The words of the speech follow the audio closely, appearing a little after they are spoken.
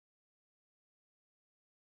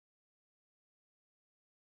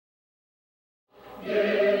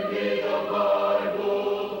Give me the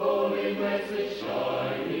Bible, holy message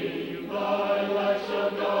shining, thy light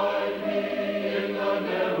shall guide me in the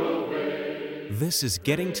narrow way. This is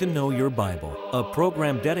Getting to Know Your Bible, a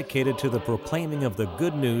program dedicated to the proclaiming of the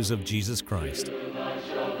good news of Jesus Christ.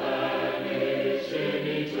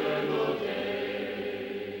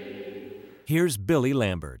 Here's Billy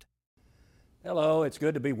Lambert. Hello, it's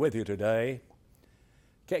good to be with you today.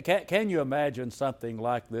 Can you imagine something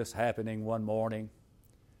like this happening one morning?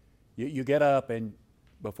 You get up and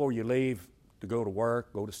before you leave to go to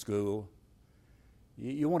work, go to school,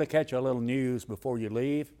 you want to catch a little news before you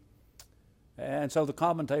leave. And so the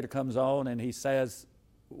commentator comes on and he says,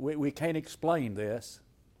 we can't explain this,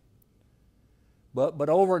 but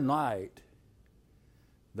overnight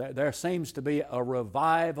there seems to be a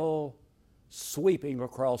revival sweeping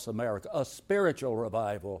across America, a spiritual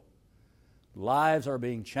revival. Lives are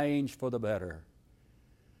being changed for the better.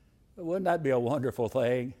 Wouldn't that be a wonderful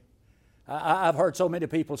thing? I've heard so many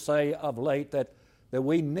people say of late that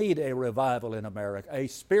we need a revival in America, a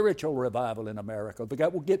spiritual revival in America.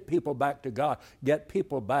 We'll get people back to God, get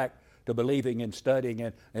people back to believing and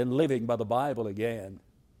studying and living by the Bible again.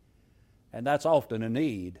 And that's often a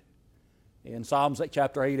need. In Psalms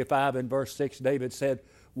chapter 85 and verse 6, David said,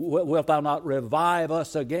 "Wilt thou not revive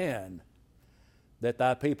us again, that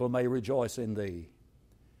thy people may rejoice in thee?"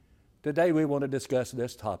 Today we want to discuss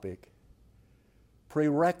this topic.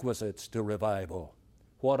 Prerequisites to revival.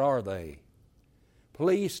 What are they?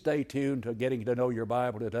 Please stay tuned to Getting to Know Your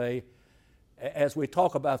Bible today as we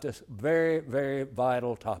talk about this very, very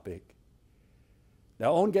vital topic.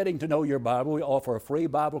 Now, on Getting to Know Your Bible, we offer a free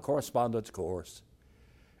Bible correspondence course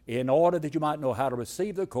in order that you might know how to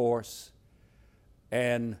receive the course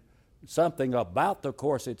and something about the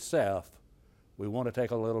course itself. We want to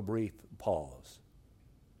take a little brief pause.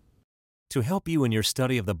 To help you in your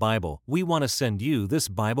study of the Bible, we want to send you this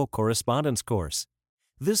Bible correspondence course.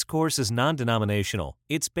 This course is non-denominational.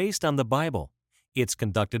 It's based on the Bible. It's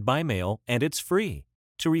conducted by mail, and it's free.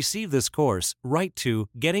 To receive this course, write to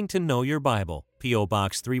Getting to Know Your Bible, P.O.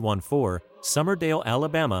 Box 314, Summerdale,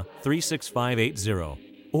 Alabama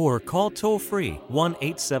 36580. Or call toll-free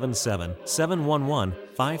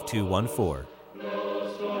 1-877-711-5214.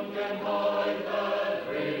 No storm can hide that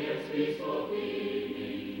radiance peaceful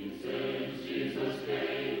beaming, since Jesus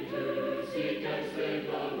came to seek and save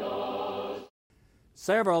the lost.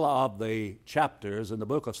 Several of the chapters in the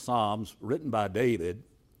book of Psalms written by David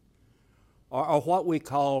are what we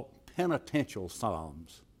call penitential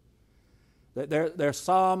psalms. They're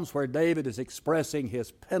psalms where David is expressing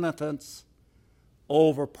his penitence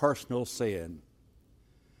over personal sin.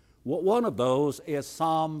 One of those is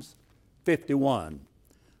Psalms 51.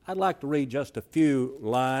 I'd like to read just a few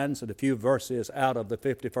lines and a few verses out of the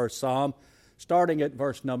 51st Psalm, starting at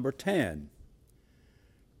verse number 10.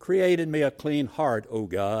 "Create in me a clean heart, O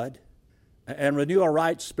God, and renew a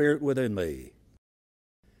right spirit within me.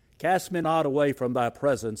 Cast me not away from thy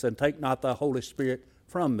presence, and take not thy Holy Spirit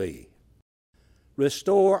from me.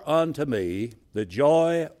 Restore unto me the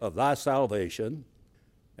joy of thy salvation,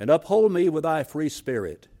 and uphold me with thy free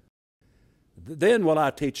spirit. Then will I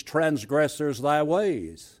teach transgressors thy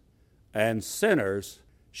ways, and sinners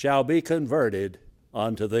shall be converted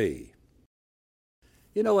unto thee."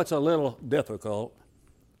 You know, it's a little difficult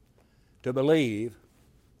to believe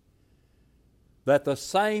that the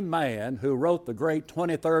same man who wrote the great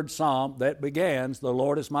 23rd Psalm that begins, "The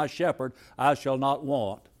Lord is my shepherd, I shall not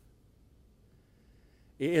want,"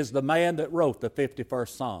 is the man that wrote the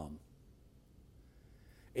 51st Psalm.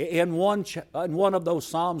 In one of those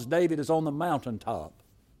Psalms, David is on the mountaintop.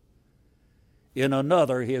 In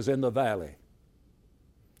another, he is in the valley.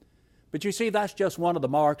 But you see, that's just one of the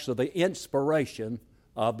marks of the inspiration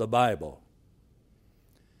of the Bible.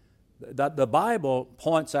 That the Bible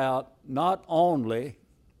points out not only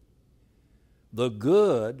the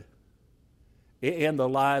good in the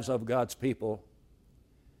lives of God's people,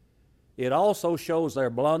 it also shows their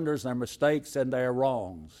blunders, their mistakes, and their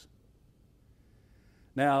wrongs.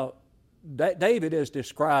 Now, David is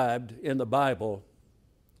described in the Bible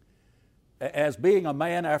as being a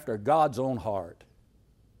man after God's own heart.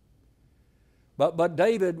 But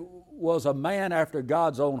David was a man after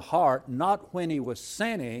God's own heart, not when he was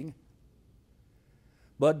sinning,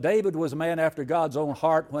 but David was a man after God's own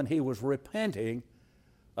heart when he was repenting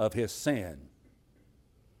of his sin.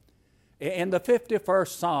 In the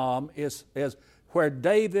 51st Psalm is where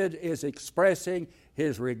David is expressing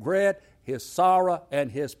his regret, his sorrow,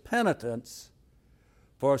 and his penitence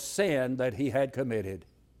for sin that he had committed.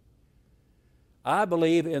 I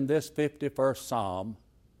believe in this 51st Psalm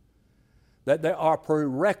that there are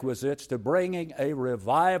prerequisites to bringing a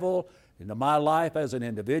revival into my life as an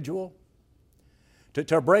individual,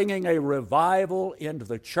 to bringing a revival into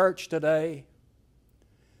the church today,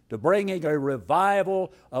 to bringing a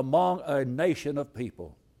revival among a nation of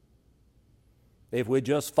people, if we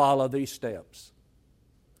just follow these steps.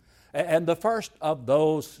 And the first of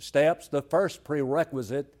those steps, the first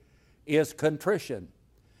prerequisite, is contrition.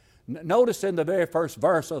 Notice in the very first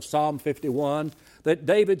verse of Psalm 51 that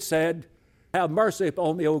David said, "Have mercy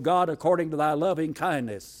upon me, O God, according to thy loving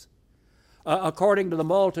kindness. According to the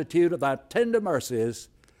multitude of thy tender mercies,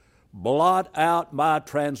 blot out my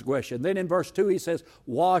transgression." Then in verse 2 he says,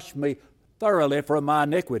 "Wash me thoroughly from my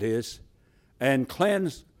iniquities and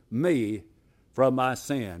cleanse me from my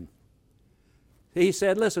sin." He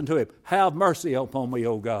said, listen to him, "Have mercy upon me,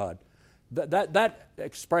 O God." That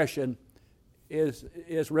expression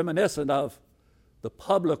is reminiscent of the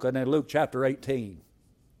publican in Luke chapter 18,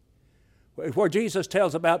 where Jesus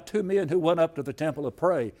tells about two men who went up to the temple to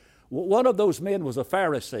pray. One of those men was a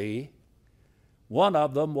Pharisee. One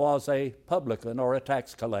of them was a publican or a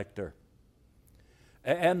tax collector.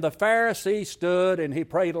 And the Pharisee stood and he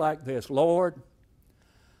prayed like this, "Lord,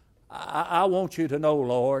 I want you to know,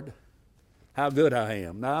 Lord, how good I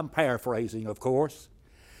am." Now, I'm paraphrasing, of course.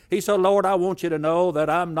 He said, "Lord, I want you to know that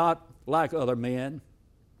I'm not like other men.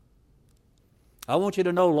 I want you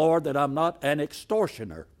to know, Lord, that I'm not an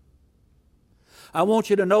extortioner. I want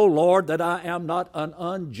you to know, Lord, that I am not an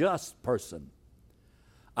unjust person.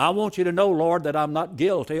 I want you to know, Lord, that I'm not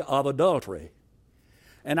guilty of adultery.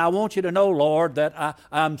 And I want you to know, Lord, that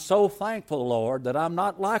I'm so thankful, Lord, that I'm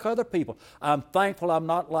not like other people. I'm thankful I'm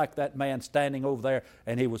not like that man standing over there,"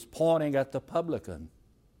 and he was pointing at the publican.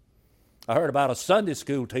 I heard about a Sunday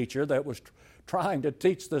school teacher that was trying to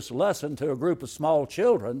teach this lesson to a group of small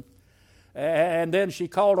children, and then she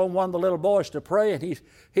called on one of the little boys to pray, and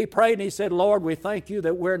he prayed and he said, "Lord, we thank you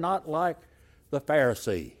that we're not like the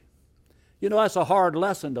Pharisee." You know, that's a hard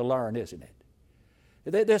lesson to learn, isn't it?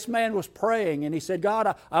 This man was praying and he said,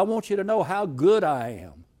 "God, I want you to know how good I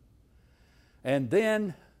am." And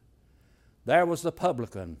then there was the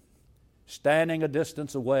publican standing a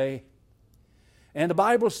distance away. And the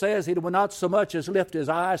Bible says he would not so much as lift his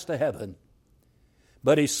eyes to heaven,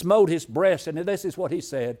 but he smote his breast, and this is what he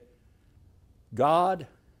said, "God,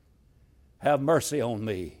 have mercy on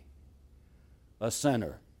me, a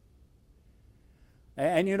sinner."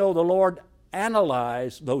 And you know, the Lord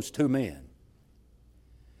analyzed those two men,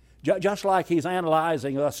 just like He's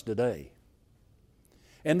analyzing us today.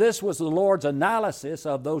 And this was the Lord's analysis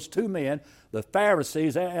of those two men, the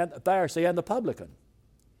Pharisee and the publican.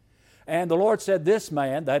 And the Lord said, this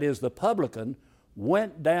man, that is the publican,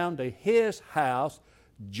 went down to his house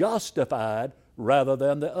justified rather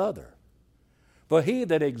than the other. For he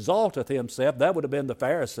that exalteth himself, that would have been the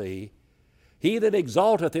Pharisee, he that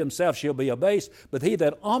exalteth himself shall be abased, but he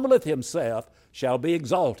that humbleth himself shall be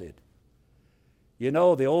exalted. You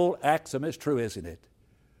know, the old axiom is true, isn't it?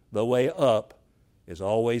 The way up is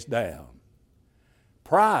always down.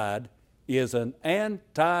 Pride is an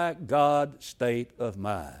anti-God state of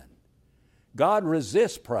mind. God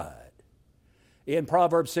resists pride. In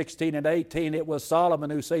Proverbs 16 and 18, it was Solomon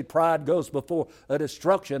who said, "Pride goes before a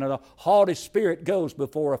destruction, and a haughty spirit goes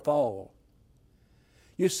before a fall."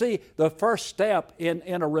 You see, the first step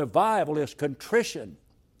in a revival is contrition,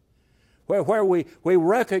 where we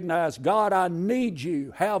recognize, "God, I need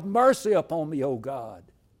you. Have mercy upon me, O God."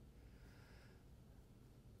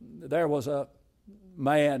 There was a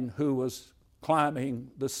man who was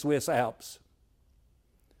climbing the Swiss Alps.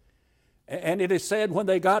 And it is said when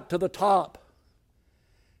they got to the top,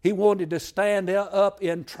 he wanted to stand up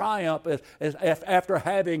in triumph after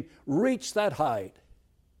having reached that height.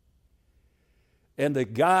 And the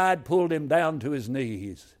guide pulled him down to his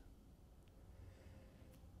knees.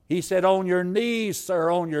 He said, "On your knees, sir,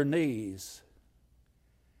 on your knees.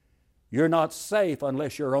 You're not safe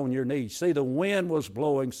unless you're on your knees." See, the wind was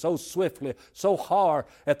blowing so swiftly, so hard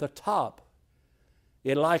at the top,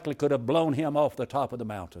 it likely could have blown him off the top of the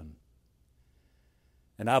mountain.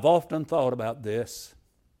 And I've often thought about this.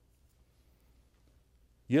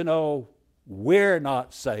 You know, we're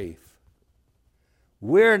not safe.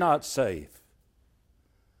 We're not safe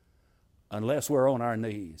unless we're on our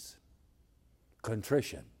knees.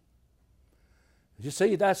 Contrition. You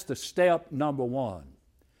see, that's the step number one.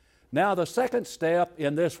 Now, the second step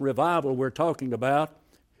in this revival we're talking about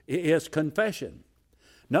is confession.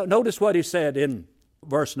 Notice what he said in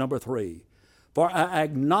verse number 3. "For I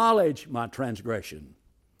acknowledge my transgression,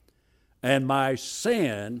 and my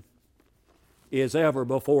sin is ever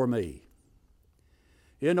before me."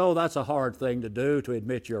 You know, that's a hard thing to do, to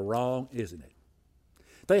admit you're wrong, isn't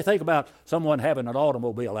it? Think about someone having an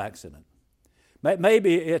automobile accident.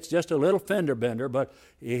 Maybe it's just a little fender bender, but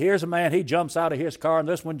here's a man, he jumps out of his car, and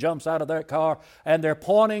this one jumps out of their car, and they're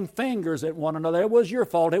pointing fingers at one another. It was your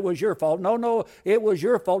fault, it was your fault. No, it was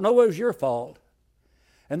your fault. No, it was your fault.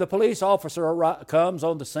 And the police officer comes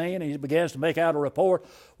on the scene, and he begins to make out a report.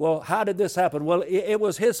 Well, how did this happen? Well, it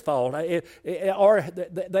was his fault. Or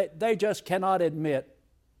they just cannot admit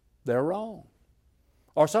they're wrong.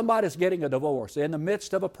 Or somebody's getting a divorce in the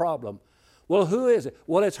midst of a problem. Well, who is it?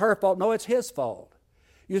 Well, it's her fault. No, it's his fault.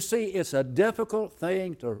 You see, it's a difficult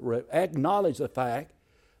thing to acknowledge the fact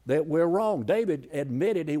that we're wrong. David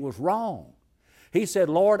admitted he was wrong. He said,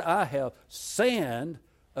 Lord, I have sinned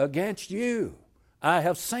against you. I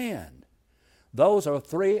have sinned. Those are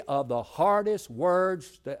three of the hardest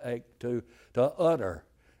words to utter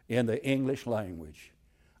in the English language.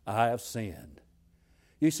 I have sinned.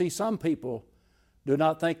 You see, some people do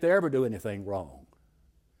not think they ever do anything wrong.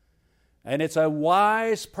 And it's a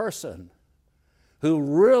wise person who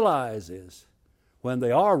realizes when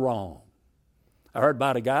they are wrong. I heard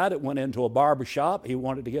about a guy that went into a barber shop. He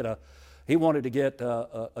wanted to get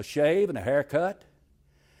a shave and a haircut.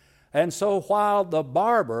 And so while the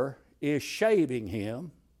barber is shaving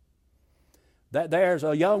him, there's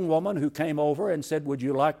a young woman who came over and said, would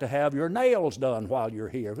you like to have your nails done while you're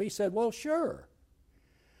here? He said, well, sure.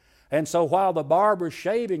 And so while the barber's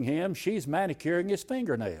shaving him, she's manicuring his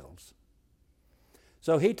fingernails.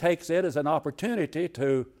 So he takes it as an opportunity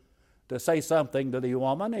to say something to the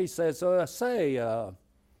woman. He says, what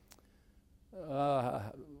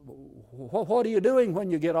are you doing when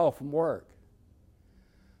you get off from work?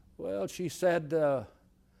 Well, she said,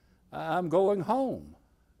 I'm going home.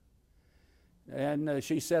 And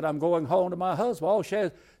she said, I'm going home to my husband. Oh, she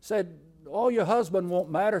said, oh, your husband won't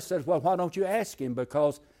matter. Says, well, why don't you ask him?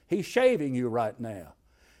 Because he's shaving you right now.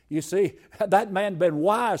 You see, that man had been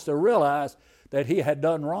wise to realize that he had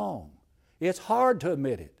done wrong. It's hard to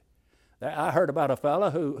admit it. I heard about a fellow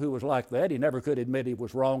who was like that. He never could admit he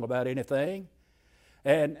was wrong about anything.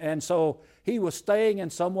 And so he was staying in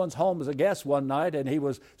someone's home as a guest one night, and he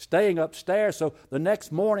was staying upstairs. So the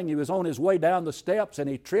next morning he was on his way down the steps, and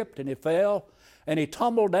he tripped and he fell, and he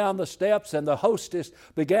tumbled down the steps, and the hostess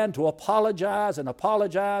began to apologize and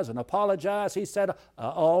apologize and apologize. He said, I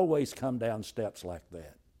always come down steps like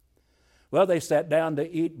that. Well, they sat down to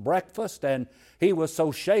eat breakfast, and he was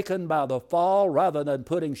so shaken by the fall, rather than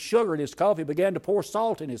putting sugar in his coffee, began to pour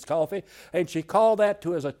salt in his coffee, and she called that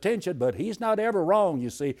to his attention, but he's not ever wrong, you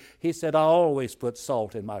see. He said, I always put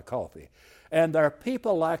salt in my coffee. And there are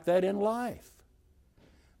people like that in life.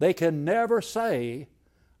 They can never say,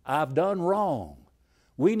 I've done wrong.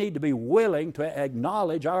 We need to be willing to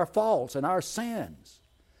acknowledge our faults and our sins.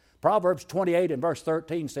 Proverbs 28 and verse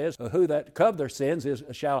 13 says, who that cover their sins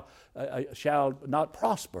shall not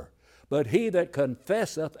prosper, but he that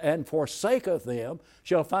confesseth and forsaketh them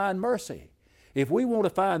shall find mercy. If we want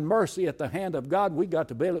to find mercy at the hand of God, we've got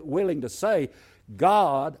to be willing to say,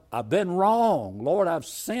 God, I've been wrong. Lord, I've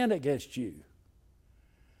sinned against you.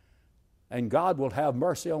 And God will have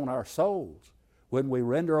mercy on our souls when we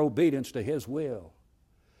render obedience to His will.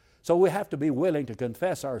 So we have to be willing to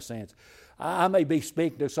confess our sins. I may be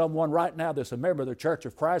speaking to someone right now that's a member of the Church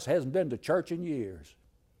of Christ, hasn't been to church in years.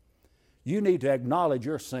 You need to acknowledge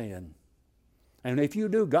your sin. And if you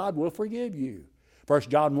do, God will forgive you. 1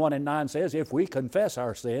 John 1 and 9 says, if we confess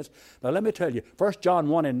our sins. Now let me tell you, 1 John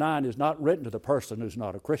 1 and 9 is not written to the person who's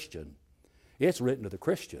not a Christian. It's written to the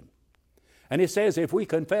Christian. And it says, if we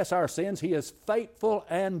confess our sins, He is faithful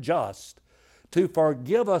and just to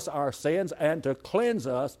forgive us our sins and to cleanse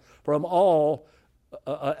us from all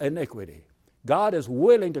iniquity. God is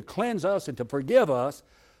willing to cleanse us and to forgive us,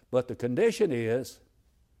 but the condition is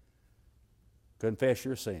confess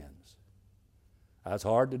your sins. That's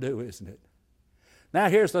hard to do, isn't it? Now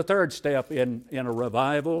here's the third step in a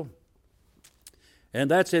revival,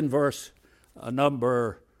 and that's in verse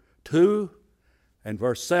number 2 and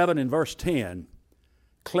verse 7 and verse 10,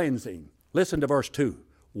 cleansing. Listen to verse 2.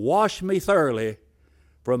 Wash me thoroughly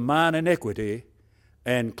from mine iniquity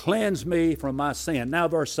and cleanse me from my sin. Now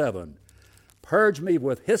verse 7. Purge me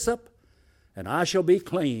with hyssop, and I shall be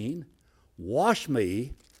clean. Wash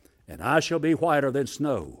me, and I shall be whiter than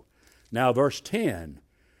snow. Now verse 10.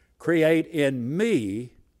 Create in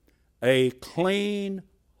me a clean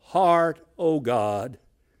heart, O God,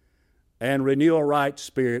 and renew a right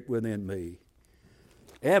spirit within me.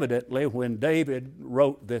 Evidently, when David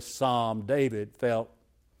wrote this psalm, David felt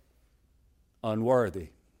unworthy.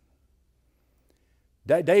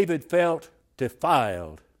 David felt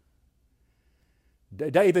defiled.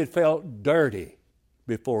 David felt dirty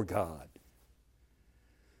before God.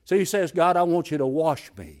 So he says, God, I want you to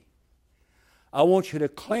wash me. I want you to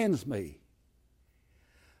cleanse me.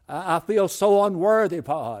 I feel so unworthy,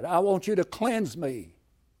 God. I want you to cleanse me.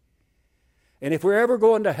 And if we're ever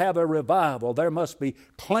going to have a revival, there must be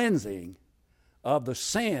cleansing of the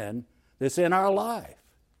sin that's in our life.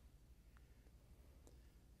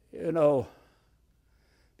 You know,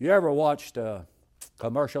 have you ever watched a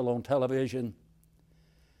commercial on television?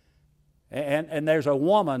 And there's a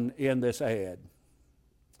woman in this ad.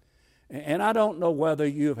 And I don't know whether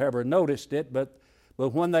you've ever noticed it, but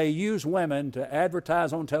when they use women to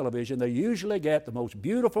advertise on television, they usually get the most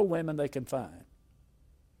beautiful women they can find.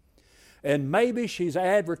 And maybe she's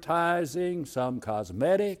advertising some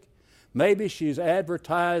cosmetic, maybe she's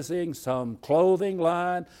advertising some clothing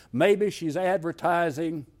line, maybe she's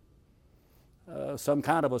advertising some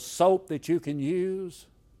kind of a soap that you can use.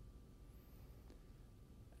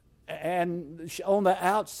 And on the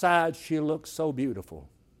outside, she looks so beautiful.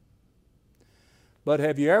 But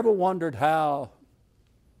have you ever wondered how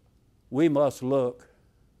we must look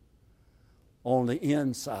on the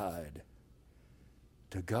inside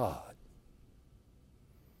to God?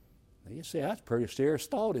 You see, that's a pretty serious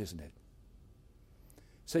thought, isn't it?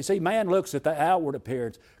 See, man looks at the outward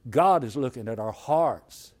appearance. God is looking at our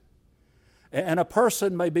hearts. And a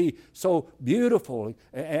person may be so beautiful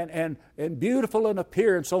and beautiful in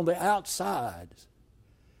appearance on the outside,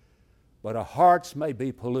 but our hearts may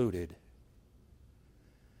be polluted.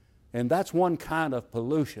 And that's one kind of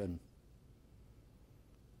pollution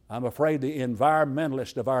I'm afraid the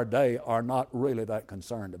environmentalists of our day are not really that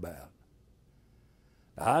concerned about.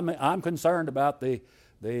 I'm concerned about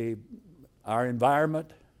our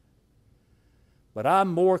environment, but I'm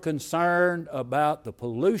more concerned about the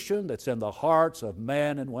pollution that's in the hearts of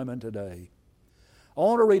men and women today. I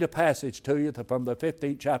want to read a passage to you from the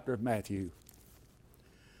 15th chapter of Matthew.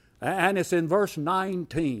 And it's in verse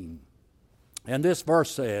 19. And this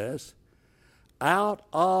verse says, out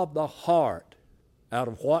of the heart, out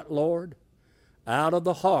of what, Lord? Out of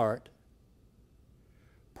the heart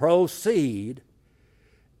proceed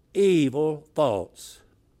evil thoughts.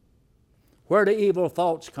 Where do evil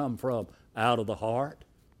thoughts come from? Out of the heart.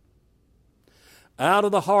 Out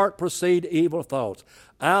of the heart proceed evil thoughts.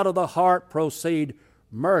 Out of the heart proceed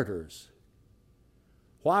murders.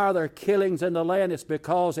 Why are there killings in the land? It's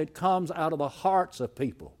because it comes out of the hearts of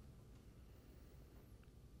people.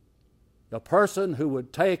 The person who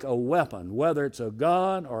would take a weapon, whether it's a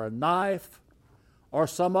gun or a knife or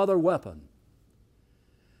some other weapon,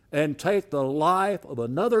 and take the life of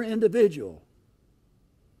another individual,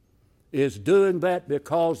 is doing that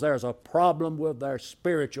because there's a problem with their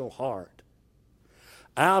spiritual heart.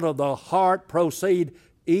 Out of the heart proceed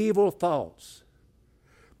evil thoughts,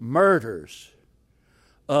 murders,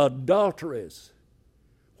 adulteries.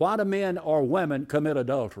 Why do men or women commit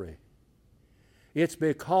adultery? It's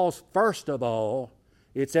because, first of all,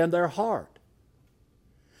 it's in their heart.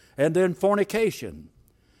 And then fornication,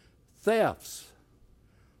 thefts,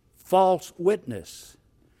 false witness,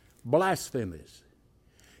 blasphemies.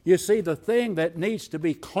 You see, the thing that needs to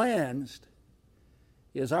be cleansed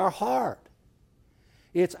is our heart.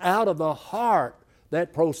 It's out of the heart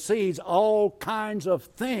that proceeds all kinds of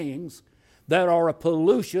things that are a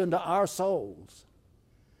pollution to our souls.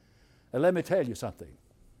 And let me tell you something.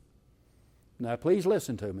 Now, please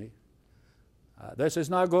listen to me. This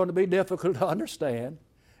is not going to be difficult to understand.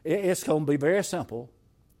 It's going to be very simple.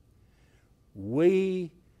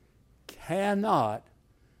 We cannot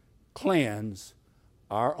cleanse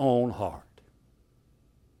our own heart.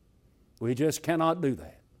 We just cannot do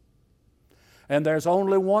that. And there's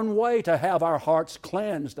only one way to have our hearts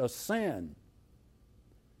cleansed of sin,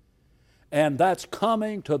 and that's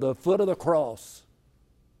coming to the foot of the cross.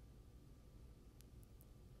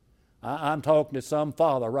 I'm talking to some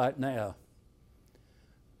father right now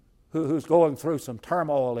who's going through some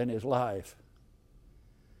turmoil in his life.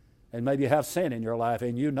 And maybe you have sin in your life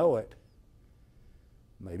and you know it.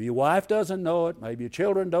 Maybe your wife doesn't know it. Maybe your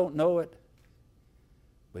children don't know it.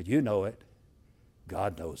 But you know it.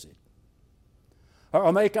 God knows it.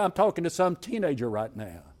 Or maybe I'm talking to some teenager right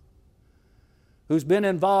now who's been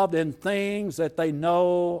involved in things that they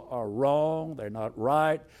know are wrong, they're not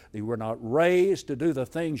right, they were not raised to do the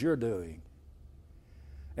things you're doing.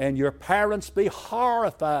 And your parents be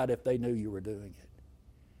horrified if they knew you were doing it.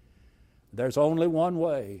 There's only one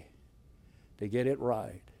way to get it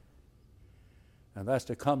right, and that's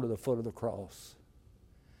to come to the foot of the cross.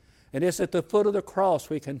 And it's at the foot of the cross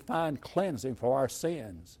we can find cleansing for our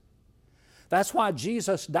sins. That's why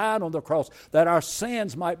Jesus died on the cross, that our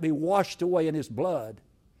sins might be washed away in His blood.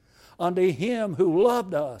 Unto Him who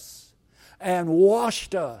loved us and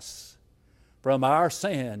washed us from our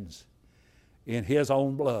sins in His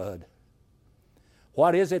own blood.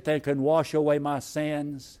 What is it that can wash away my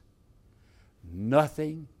sins?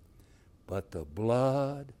 Nothing but the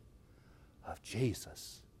blood of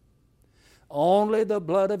Jesus. Only the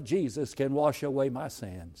blood of Jesus can wash away my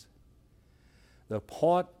sins. The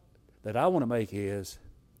point that I want to make is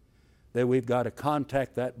that we've got to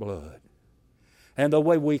contact that blood. And the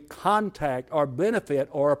way we contact or benefit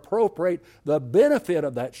or appropriate the benefit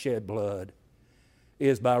of that shed blood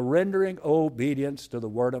is by rendering obedience to the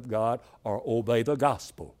Word of God or obey the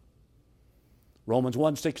gospel. Romans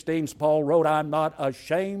 1:16, Paul wrote, I'm not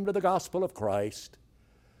ashamed of the gospel of Christ,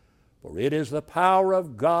 for it is the power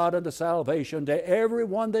of God unto salvation to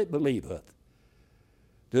everyone that believeth,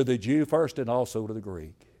 to the Jew first and also to the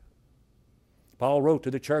Greek. Paul wrote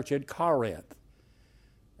to the church in Corinth,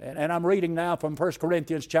 and I'm reading now from 1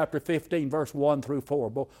 Corinthians chapter 15, verse 1 through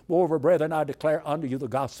 4. Moreover, brethren, I declare unto you the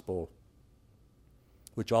gospel,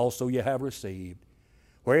 which also ye have received,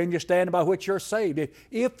 wherein you stand, by which you're saved,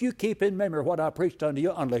 if you keep in memory what I preached unto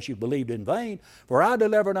you, unless you believed in vain. For I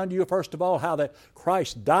delivered unto you first of all how that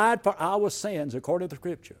Christ died for our sins according to the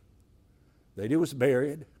Scripture, that He was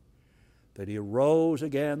buried, that He arose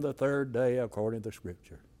again the third day according to the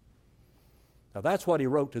Scripture. Now that's what he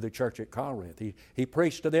wrote to the church at Corinth. He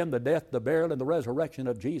preached to them the death, the burial, and the resurrection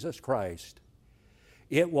of Jesus Christ.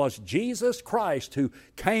 It was Jesus Christ who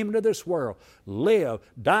came into this world, lived,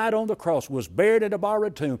 died on the cross, was buried in a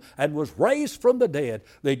borrowed tomb, and was raised from the dead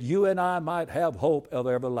that you and I might have hope of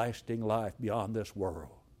everlasting life beyond this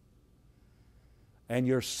world. And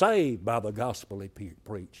you're saved by the gospel he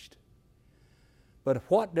preached. But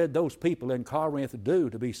what did those people in Corinth do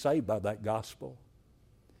to be saved by that gospel?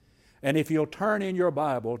 And if you'll turn in your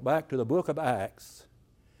Bible back to the book of Acts,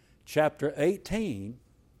 chapter 18,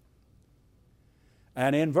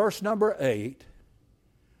 and in verse number 8,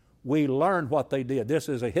 we learn what they did. This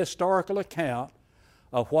is a historical account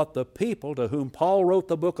of what the people to whom Paul wrote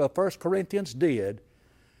the book of 1 Corinthians did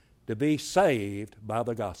to be saved by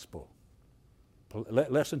the gospel.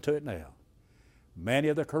 Listen to it now. Many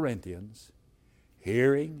of the Corinthians,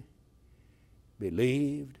 hearing,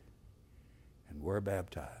 believed, and were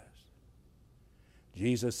baptized.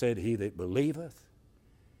 Jesus said, he that believeth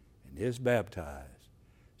and is baptized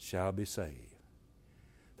shall be saved.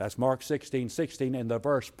 That's Mark 16:16, and the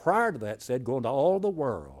verse prior to that said, go into all the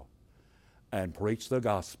world and preach the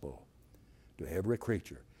gospel to every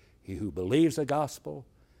creature. He who believes the gospel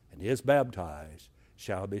and is baptized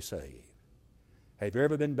shall be saved. Have you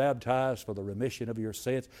ever been baptized for the remission of your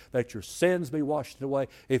sins, that your sins be washed away?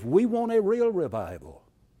 If we want a real revival,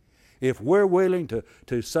 if we're willing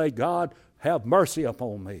to say, God, have mercy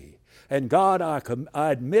upon me, and God, I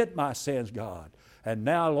admit my sins, God, and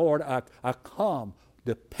now, Lord, I come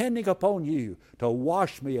depending upon you to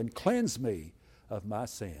wash me and cleanse me of my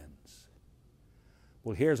sins.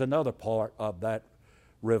 Well, here's another part of that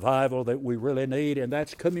revival that we really need, and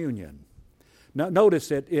that's communion. Now, notice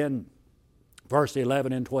it in verse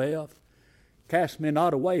 11 and 12. Cast me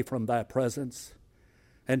not away from thy presence,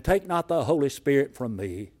 and take not the Holy Spirit from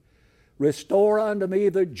me. Restore unto me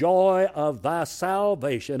the joy of thy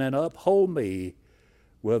salvation, and uphold me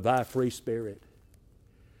with thy free spirit.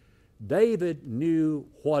 David knew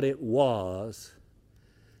what it was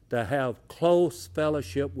to have close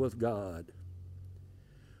fellowship with God.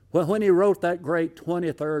 Well, when he wrote that great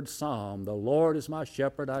 23rd Psalm, the Lord is my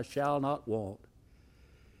shepherd, I shall not want,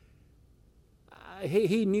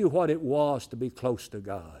 he knew what it was to be close to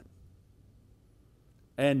God.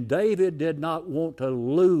 And David did not want to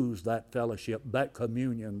lose that fellowship, that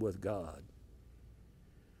communion with God.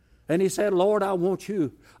 And he said, Lord, I want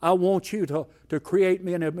you to create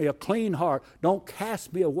me in me a clean heart. Don't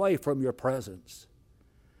cast me away from your presence.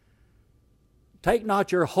 Take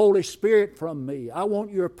not your Holy Spirit from me. I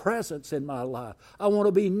want your presence in my life. I want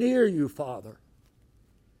to be near you, Father.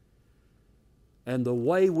 And the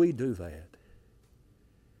way we do that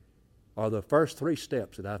are the first three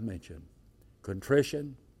steps that I've mentioned: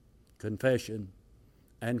 contrition, confession,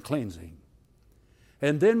 and cleansing.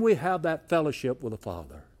 And then we have that fellowship with the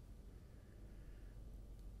Father.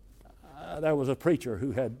 There was a preacher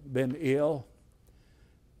who had been ill,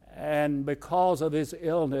 and because of his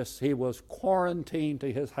illness, he was quarantined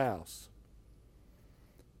to his house.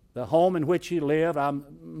 The home in which he lived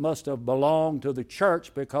must have belonged to the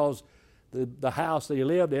church, because the house that he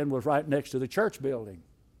lived in was right next to the church building.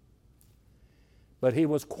 But he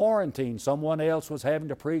was quarantined. Someone else was having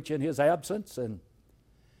to preach in his absence,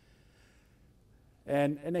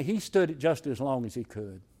 and he stood it just as long as he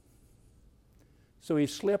could. So he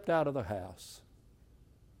slipped out of the house,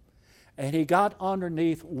 and he got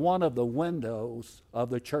underneath one of the windows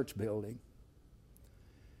of the church building.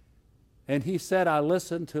 And he said, I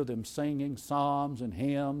listened to them singing psalms and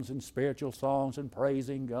hymns and spiritual songs and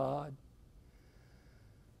praising God.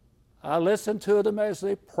 I listened to them as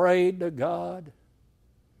they prayed to God.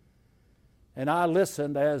 And I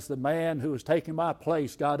listened as the man who was taking my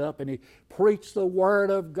place got up and he preached the Word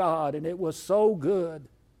of God, and it was so good.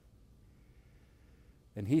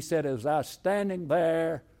 And he said, as I was standing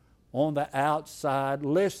there on the outside,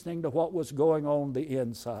 listening to what was going on the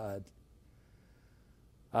inside,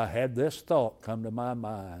 I had this thought come to my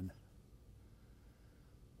mind.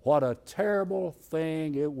 What a terrible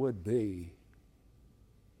thing it would be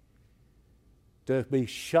to be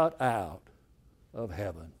shut out of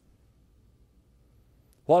heaven.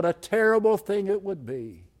 What a terrible thing it would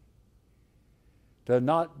be to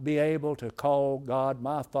not be able to call God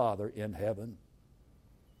my Father in heaven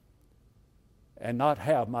and not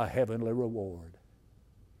have my heavenly reward.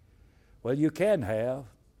 Well, you can have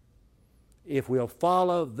if we'll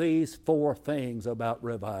follow these 4 things about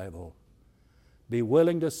revival. Be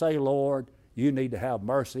willing to say, Lord, you need to have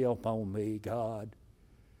mercy upon me, God.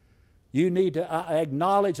 You need to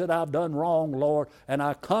acknowledge that I've done wrong, Lord, and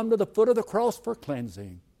I come to the foot of the cross for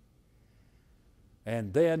cleansing.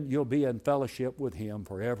 And then you'll be in fellowship with Him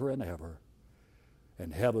forever and ever,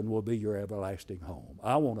 and heaven will be your everlasting home.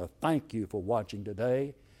 I want to thank you for watching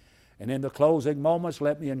today. And in the closing moments,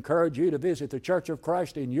 let me encourage you to visit the Church of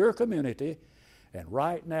Christ in your community, and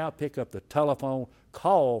right now pick up the telephone,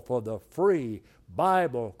 call for the free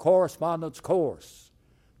Bible correspondence course.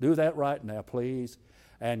 Do that right now, please.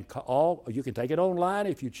 And you can take it online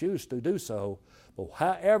if you choose to do so. But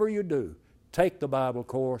however you do, take the Bible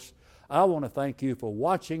course. I want to thank you for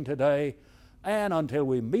watching today. And until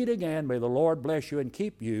we meet again, may the Lord bless you and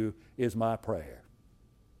keep you, is my prayer.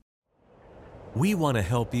 We want to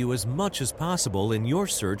help you as much as possible in your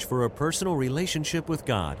search for a personal relationship with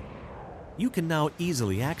God. You can now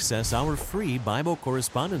easily access our free Bible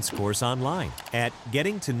correspondence course online at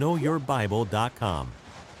gettingtoknowyourbible.com.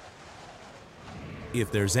 If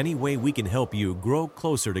there's any way we can help you grow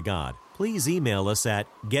closer to God, please email us at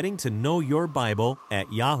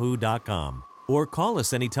gettingtoknowyourbible@yahoo.com or call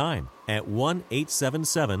us anytime at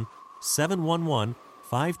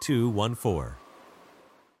 1-877-711-5214.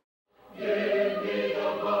 Give me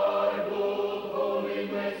the Bible, holy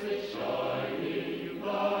message shining,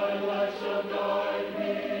 thy light shall guide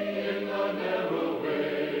me in the narrow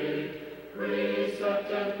way.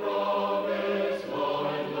 Precept and promise, law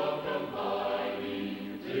and love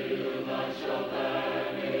combining, till I shall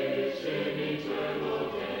vanish in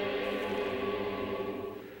eternal day.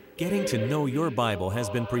 Getting to Know Your Bible has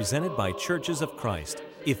been presented by Churches of Christ.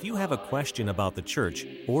 If you have a question about the church,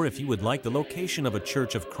 or if you would like the location of a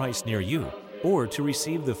Church of Christ near you, or to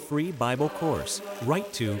receive the free Bible course,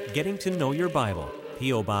 write to Getting to Know Your Bible,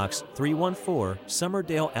 P.O. Box 314,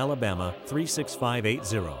 Summerdale, Alabama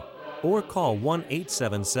 36580, or call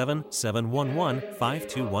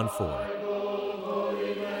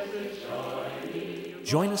 1-877-711-5214.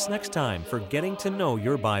 Join us next time for Getting to Know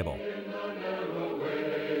Your Bible.